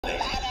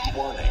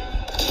Warning.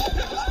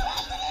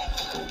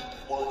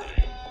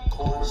 Warning.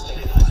 Core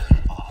stabilizer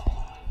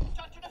offline.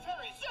 Dr.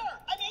 Neferi, sir!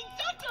 I mean,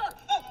 Doctor!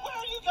 Where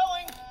are you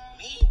going?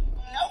 Me?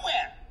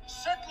 Nowhere.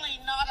 Certainly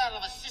not out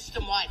of a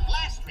system-wide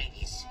blast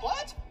radius.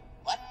 What?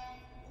 What?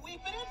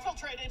 We've been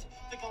infiltrated.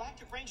 The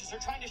Galactic Rangers are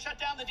trying to shut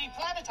down the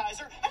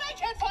deplanetizer, and I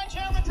can't find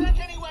Chairman Drake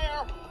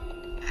anywhere.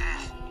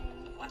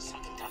 You want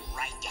something done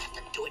right, you have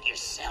to do it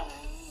yourself.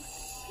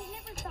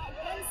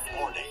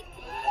 Warning.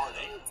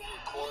 Warning.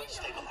 Core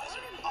stabilizer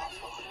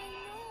offline.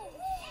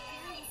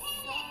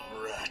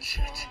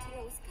 Ratchet.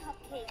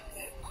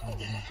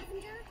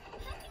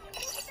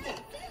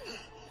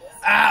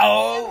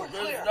 Ow!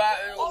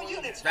 All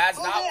units, That's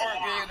move not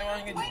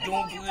in. working.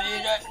 Don't do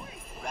it.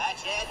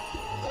 Ratchet?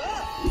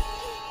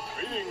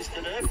 Greetings,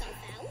 cadet.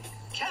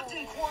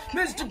 Captain Quark.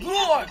 Mr.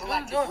 Quark!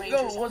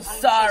 No,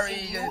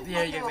 sorry.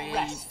 Under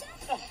arrest.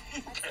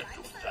 You can't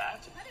do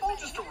that. I'll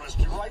just arrest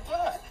you right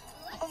back.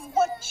 On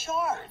what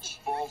charge?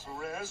 False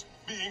arrest,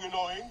 being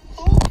annoying.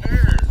 Who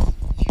cares?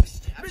 You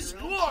stabbed Miss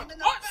your own Quark, team in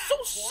the I'm back. so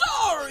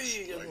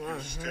sorry! Like you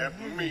stabbed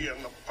me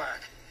in the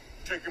back.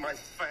 Taking my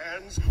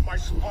fans, my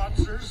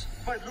sponsors,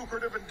 my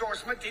lucrative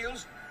endorsement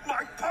deals,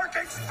 my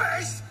parking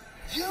space.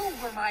 You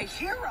were my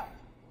hero.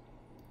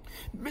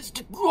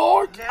 Mr.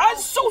 Quark, Now, I'm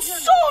so you're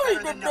sorry!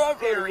 not better than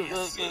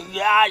Nefarious.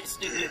 Yes,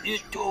 you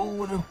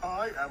do.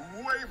 I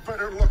am way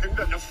better looking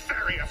than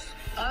Nefarious.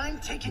 I'm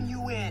taking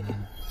you in.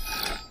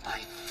 By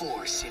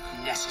force, if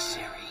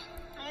necessary.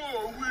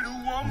 Oh, a widow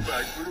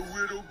wombat with a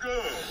widow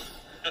girl.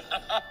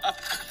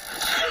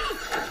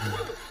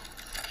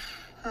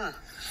 Huh.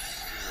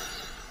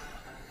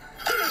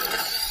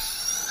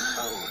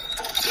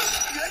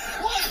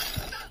 What?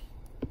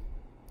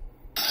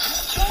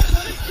 Don't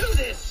let it do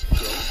this!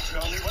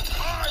 Don't tell me what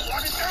I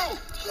want to do.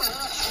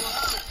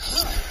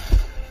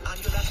 On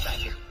your left,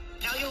 Ratchet.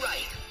 Now you're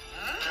right.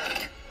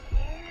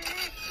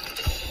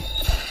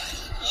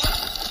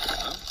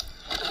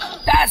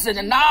 That's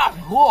enough,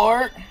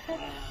 Quark.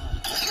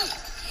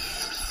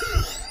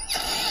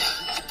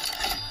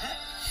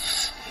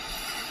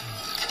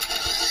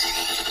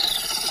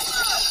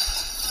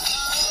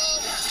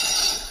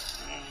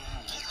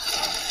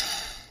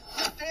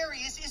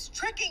 Nefarious is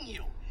tricking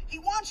you. He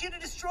wants you to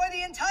destroy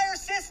the entire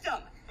system.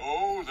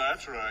 Oh,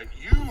 that's right.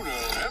 You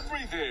know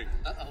everything.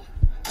 Uh-oh.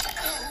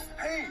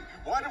 Hey,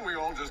 why don't we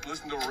all just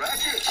listen to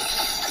Ratchet?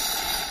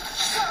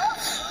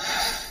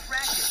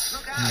 Ratchet,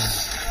 look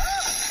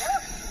out.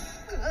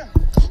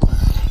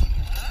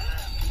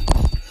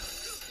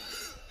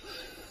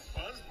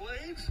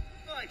 Buzzblades?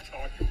 I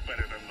taught you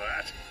better than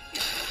that.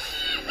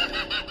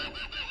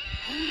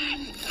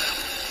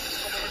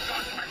 Oh,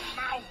 God, my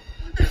mouth!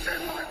 It's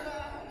in my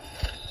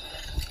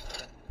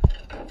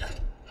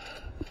mouth!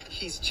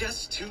 He's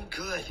just too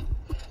good.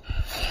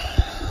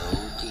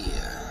 Oh,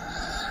 dear.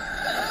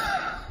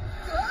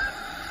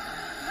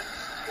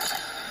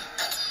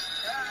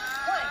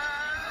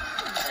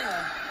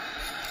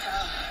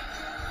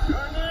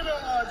 Tornado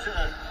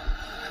launcher!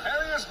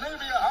 Harrius may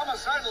be a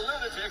homicidal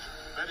lunatic,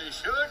 but he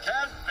sure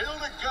can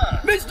build a gun.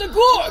 Mr.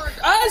 Quark,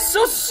 I'm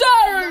so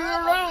sorry.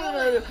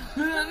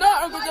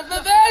 Not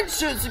the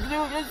actions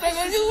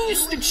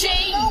used to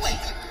change.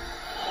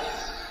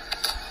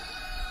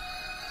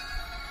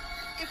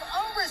 If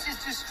Umbris is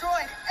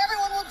destroyed,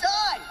 everyone will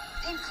die,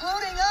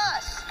 including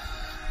us.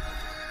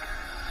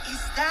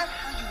 Is that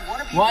how you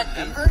want to be What?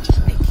 remembered?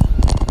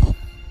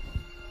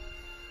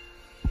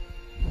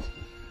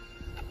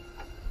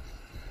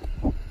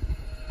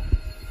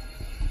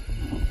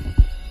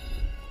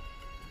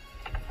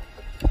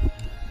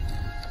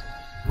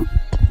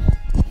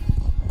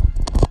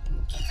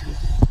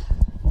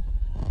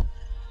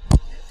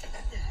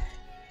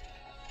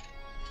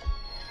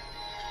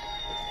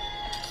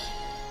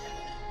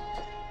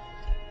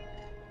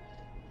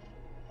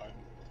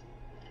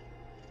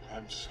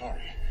 I'm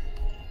sorry.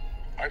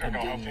 I don't know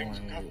how things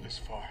got this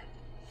far.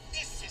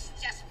 This is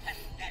just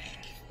pathetic.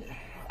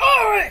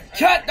 Alright,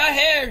 cut the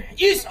hair.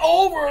 It's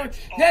over.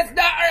 That's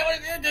not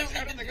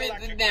Head of the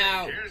Galactic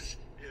now. Rangers,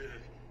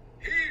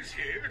 he's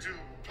here to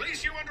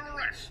place you under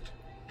arrest.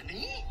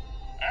 Me?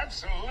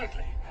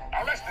 Absolutely.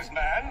 Arrest this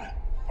man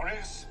for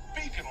his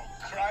unspeakable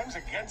crimes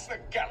against the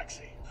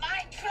galaxy.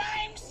 My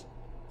crimes?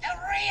 The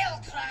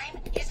real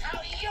crime is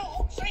how you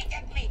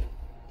treated me.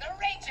 The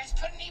Rangers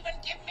couldn't even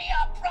give me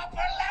a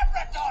proper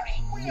laboratory.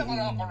 We have an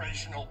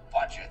operational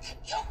budget.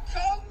 You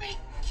called me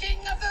king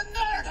of the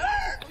nerd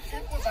herd.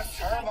 It was a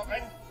term of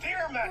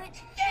endearment.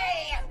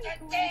 Day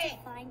after day,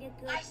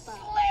 I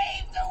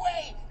slaved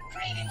away,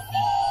 creating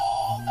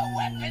all the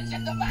weapons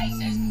and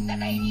devices that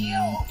made you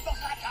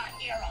look like a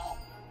hero.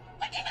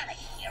 But you're not a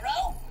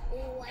hero.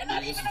 You're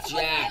not even a good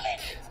villain.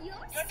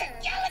 You're the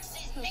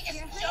galaxy's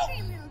biggest joke.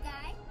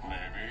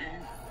 Maybe.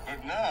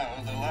 But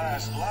now the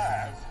last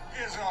laugh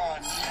is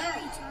on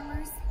you.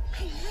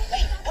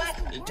 Wait,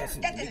 what? It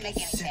doesn't That didn't make make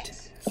any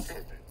sense.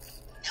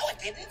 sense. No, it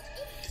didn't.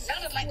 It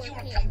sounded like you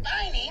were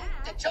combining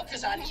the joke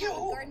is on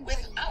you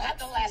with I'll have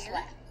the last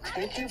laugh.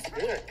 Take your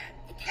pick.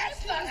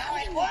 That's not how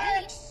it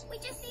works. We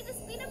just need to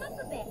speed him up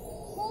a bit.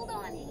 Hold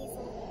on,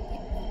 Hazel.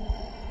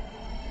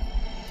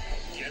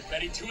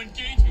 Ready to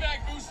engage, mag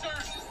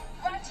boosters?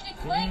 Ratchet and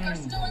Clank are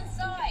still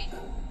inside.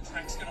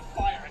 Clank's gonna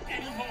fire at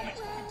any moment.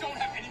 We don't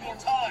have any more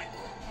time.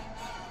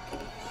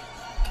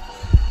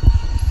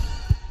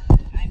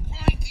 And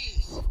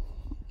Clankies,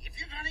 if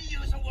you're gonna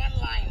use a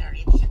one-liner,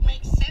 it should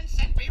make sense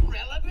and be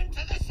relevant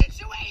to the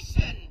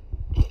situation.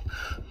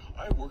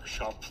 I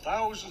workshop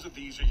thousands of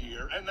these a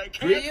year, and they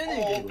can't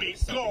all be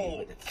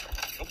gold.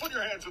 So put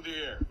your hands in the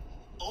air.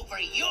 Over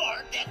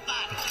your dead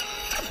body.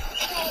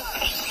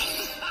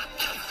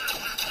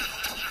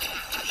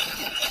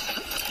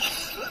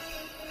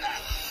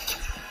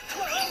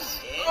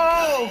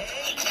 Oh!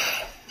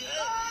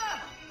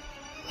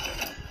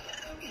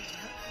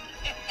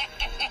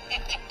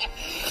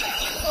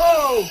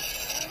 Oh!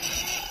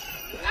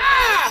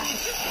 Ah!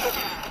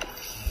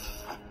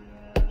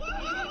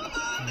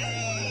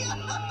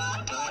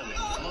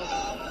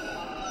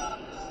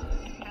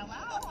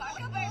 Hello,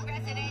 Huckleberry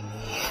President.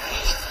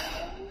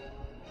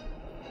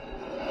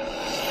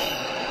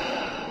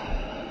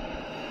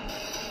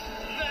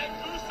 Mag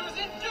boosters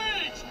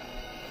engaged!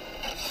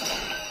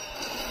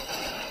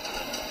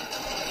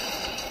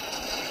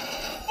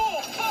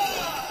 Full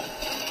power!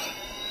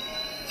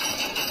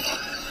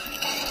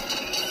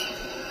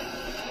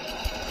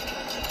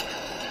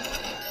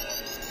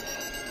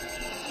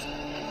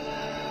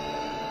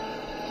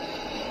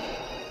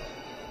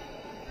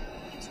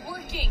 It's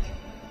working.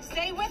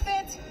 Stay with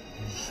it.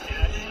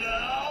 Steady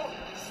now!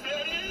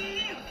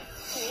 Steady!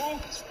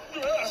 What's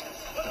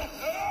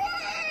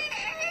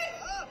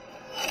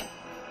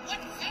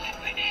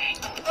happening?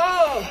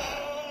 Oh!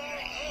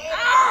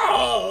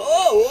 Ow!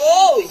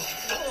 Oh!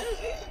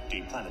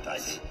 Deep Planet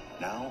ID,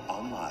 now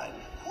online.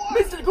 Oh!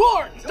 Mr.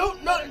 Gorn,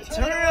 don't not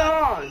turn it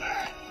on!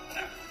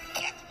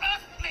 Get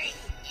off me,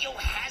 you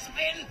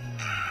has-been!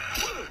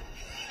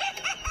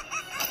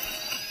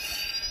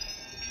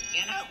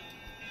 You know,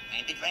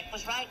 maybe Drek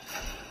was right.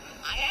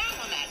 I am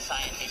a mad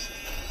scientist.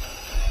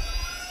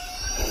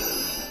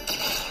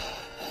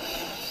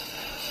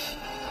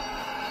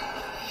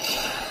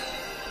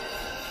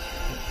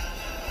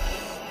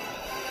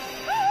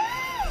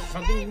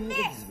 Something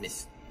is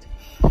missed.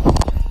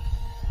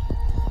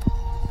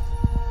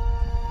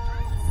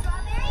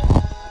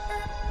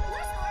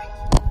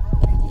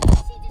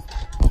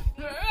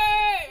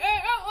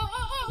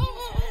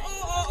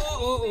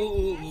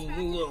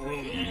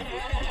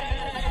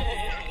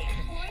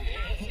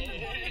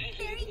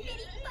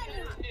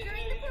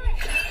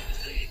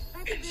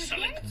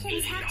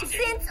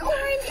 Since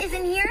Orange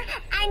isn't here,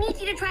 I need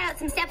you to try out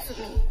some steps with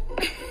me.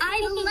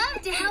 I'd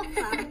love to help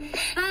them,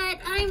 but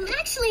I'm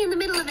actually in the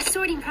middle of a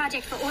sorting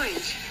project for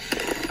Orange.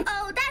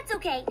 Oh, that's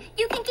okay.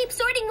 You can keep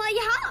sorting while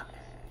you hop.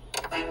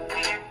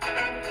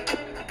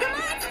 Come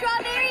on,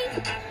 Strawberry.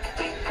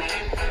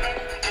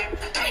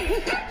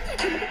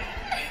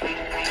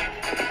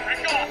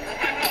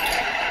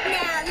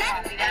 Now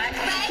left,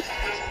 right,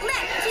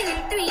 left, 2,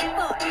 3,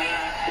 4.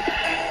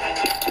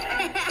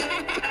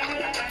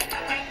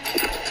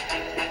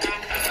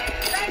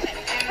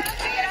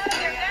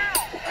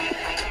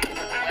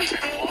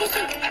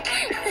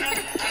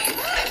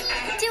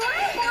 Do I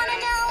want to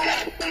know?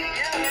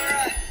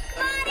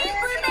 Bonnie,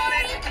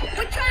 Blueberry,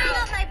 we're trying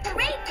out my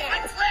parade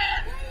dance.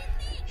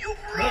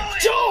 You've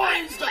ruined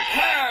Joins the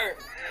pair!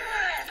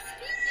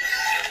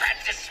 You've had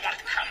this one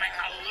coming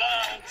a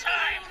long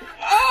time.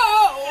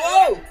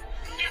 Oh!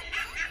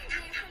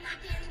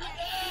 Of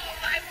all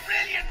my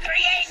brilliant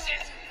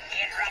creations,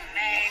 it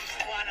remains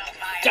one of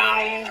my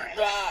Down favorites.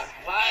 the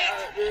fire,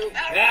 you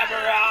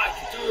never ought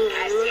to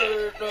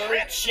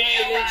Rip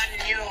change.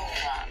 on you.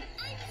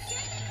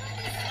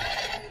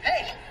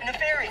 Hey, and the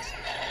fairies.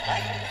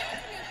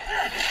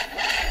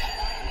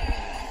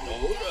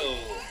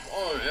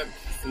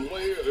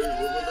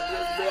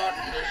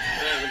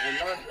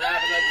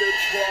 Having a good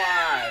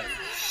time.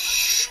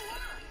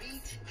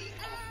 Meet the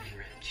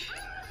orange.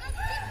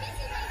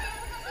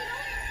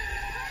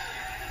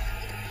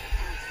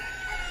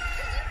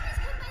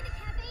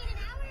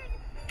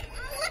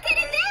 Look at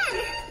it then!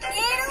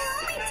 It'll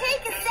only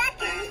take a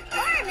second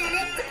or a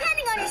minute,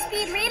 depending on your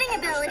speed reading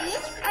ability.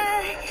 All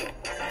right.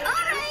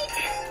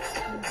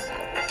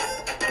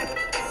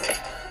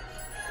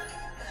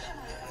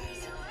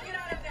 Get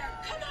out of there.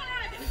 Come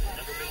on.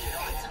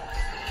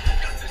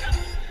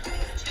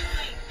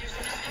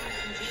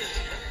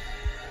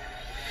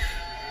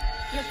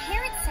 Your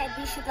parents said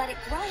we should let it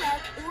grow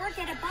out or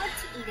get a bug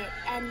to eat it,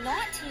 and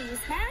not to use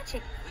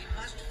magic. We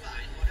must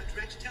find one of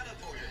Drek's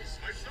teleporters.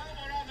 I saw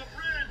one on the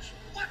bridge.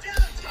 Watch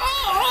out!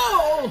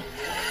 Oh!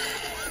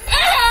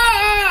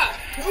 Ah!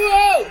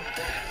 Whoa!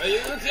 Are you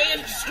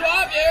okay,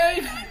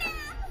 Strawberry?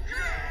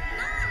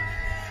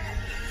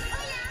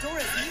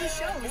 Dora's new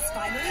show is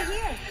finally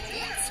here.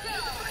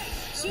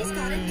 She's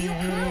got a new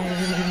crew.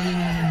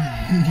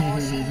 All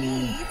she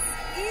needs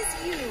is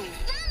you.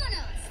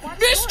 Watch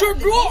Mr. Dora,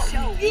 the new Gorn,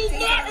 show, you weekdays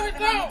let at her 11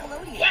 go. on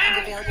Nickelodeon, and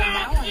available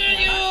now on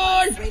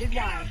Paramount+, rated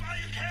Y.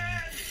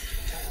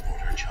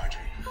 Teleporter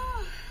charging.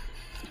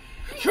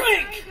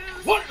 Clank,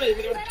 what are we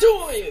doing with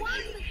you?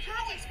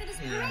 Projects for this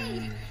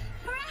parade.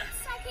 Perhaps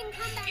I can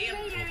come back later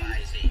and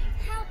Improvising.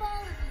 help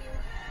all of you.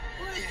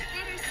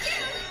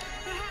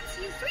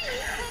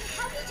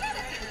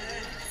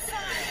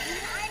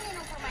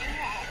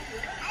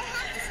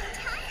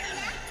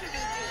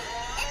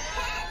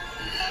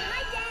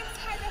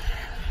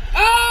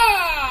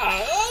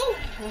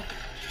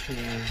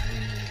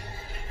 watching.